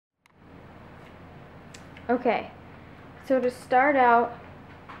Okay, so to start out,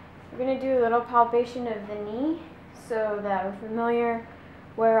 we're going to do a little palpation of the knee so that we're familiar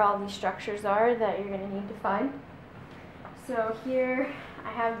where all these structures are that you're going to need to find. So here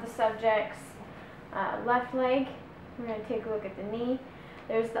I have the subject's left leg. We're going to take a look at the knee.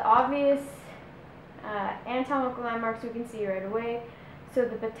 There's the obvious anatomical landmarks we can see right away. So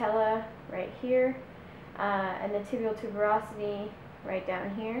the patella right here and the tibial tuberosity right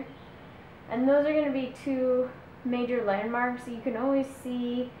down here. And those are going to be two major landmarks that you can always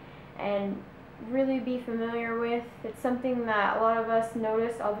see and really be familiar with. It's something that a lot of us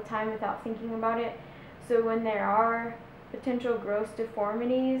notice all the time without thinking about it. So when there are potential gross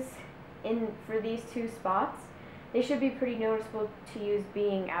deformities for these two spots, they should be pretty noticeable to you as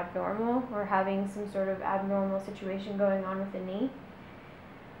being abnormal or having some sort of abnormal situation going on with the knee.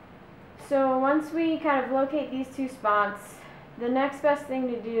 So once we kind of locate these two spots, the next best thing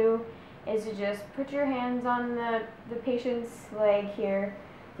to do is to just put your hands on the patient's leg here,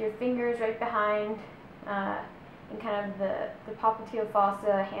 your fingers right behind in kind of the popliteal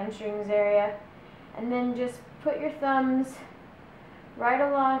fossa, hamstrings area, and then just put your thumbs right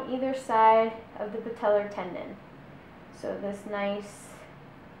along either side of the patellar tendon. So this nice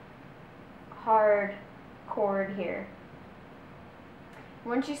hard cord here.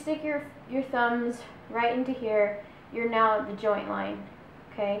 Once you stick your thumbs right into here, you're now at the joint line,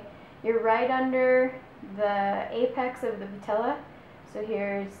 okay? You're right under the apex of the patella. So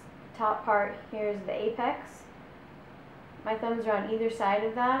here's the top part, here's the apex. My thumbs are on either side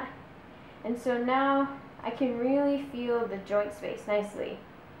of that. And so now I can really feel the joint space nicely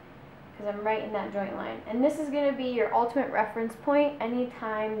because I'm right in that joint line. And this is going to be your ultimate reference point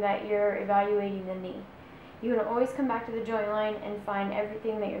anytime that you're evaluating the knee. You can always come back to the joint line and find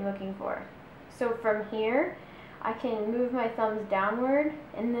everything that you're looking for. So from here, I can move my thumbs downward,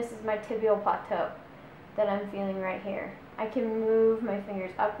 and this is my tibial plateau that I'm feeling right here. I can move my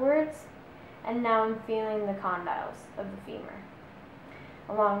fingers upwards, and now I'm feeling the condyles of the femur,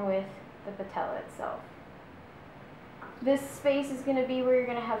 along with the patella itself. This space is going to be where you're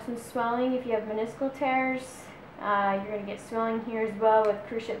going to have some swelling if you have meniscal tears. You're going to get swelling here as well with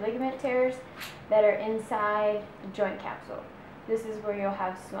cruciate ligament tears that are inside the joint capsule. This is where you'll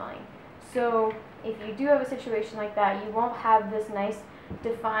have swelling. So if you do have a situation like that, you won't have this nice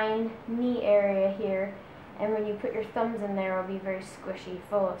defined knee area here, and when you put your thumbs in there, it'll be very squishy,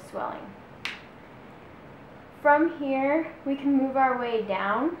 full of swelling. From here, we can move our way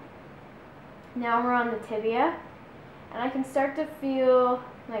down. Now we're on the tibia, and I can start to feel,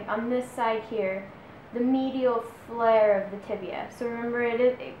 like on this side here, the medial flare of the tibia. So remember,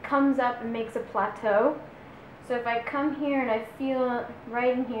 it comes up and makes a plateau. So if I come here and I feel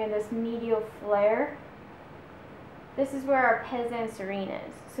right in here this medial flare, this is where our pes anserine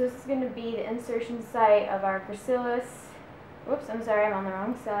is. So this is going to be the insertion site of our gracilis. Whoops, I'm sorry, I'm on the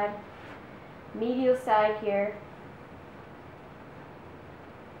wrong side. Medial side here.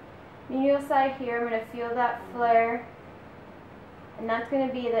 Medial side here, I'm going to feel that flare. And that's going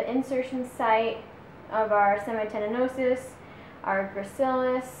to be the insertion site of our semitendinosus, our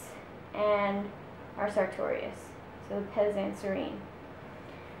gracilis, and our sartorius, so the pes anserine.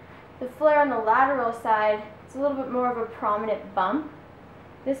 The flare on the lateral side, it's a little bit more of a prominent bump.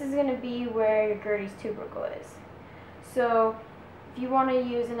 This is going to be where your Gerdy's tubercle is. So if you want to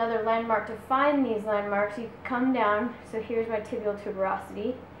use another landmark to find these landmarks, you can come down. So here's my tibial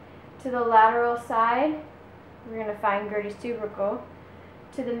tuberosity. To the lateral side, we're going to find Gerdy's tubercle.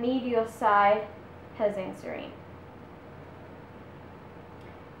 To the medial side, pes anserine.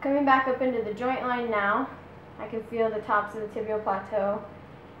 Coming back up into the joint line now, I can feel the tops of the tibial plateau,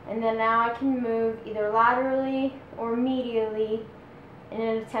 and then now I can move either laterally or medially in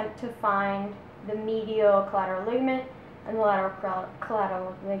an attempt to find the medial collateral ligament and the lateral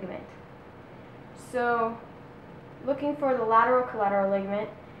collateral ligament. So looking for the lateral collateral ligament,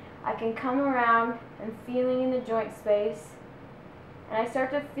 I can come around and feeling in the joint space, and I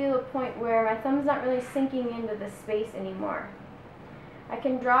start to feel a point where my thumb's not really sinking into the space anymore. I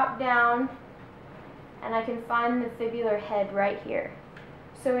can drop down and I can find the fibular head right here.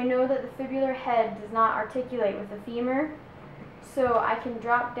 So we know that the fibular head does not articulate with the femur, so I can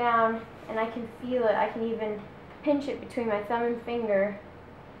drop down and I can feel it. I can even pinch it between my thumb and finger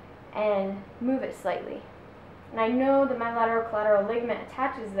and move it slightly. And I know that my lateral collateral ligament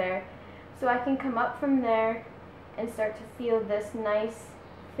attaches there, so I can come up from there and start to feel this nice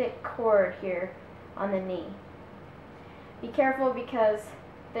thick cord here on the knee. Be careful because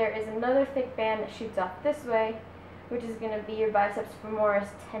there is another thick band that shoots off this way, which is going to be your biceps femoris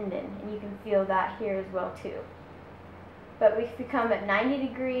tendon, and you can feel that here as well too. But if we come at 90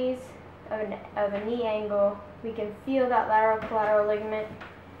 degrees of a knee angle, we can feel that lateral collateral ligament,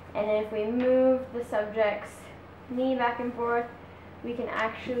 and then if we move the subject's knee back and forth, we can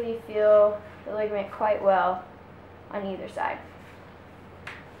actually feel the ligament quite well on either side.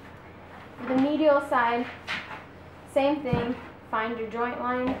 For the medial side, same thing, find your joint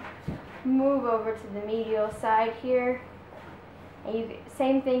line, move over to the medial side here, and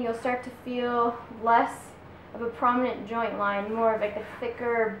same thing, you'll start to feel less of a prominent joint line, more of like a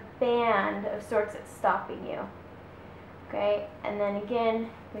thicker band of sorts that's stopping you. Okay, and then again,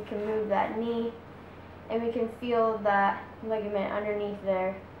 we can move that knee, and we can feel that ligament underneath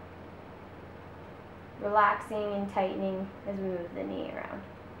there relaxing and tightening as we move the knee around.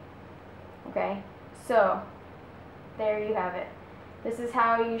 Okay, so there you have it. This is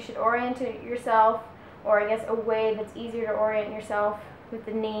how you should orient yourself, or I guess a way that's easier to orient yourself with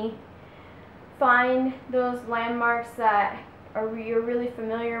the knee. Find those landmarks that you're really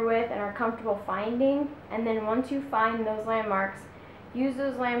familiar with and are comfortable finding, and then once you find those landmarks, use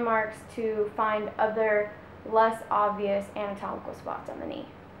those landmarks to find other less obvious anatomical spots on the knee.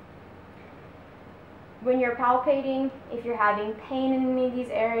 When you're palpating, if you're having pain in any of these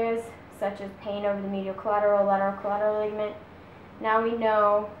areas, such as pain over the medial collateral, lateral collateral ligament, now we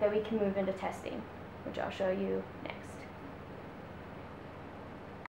know that we can move into testing, which I'll show you next.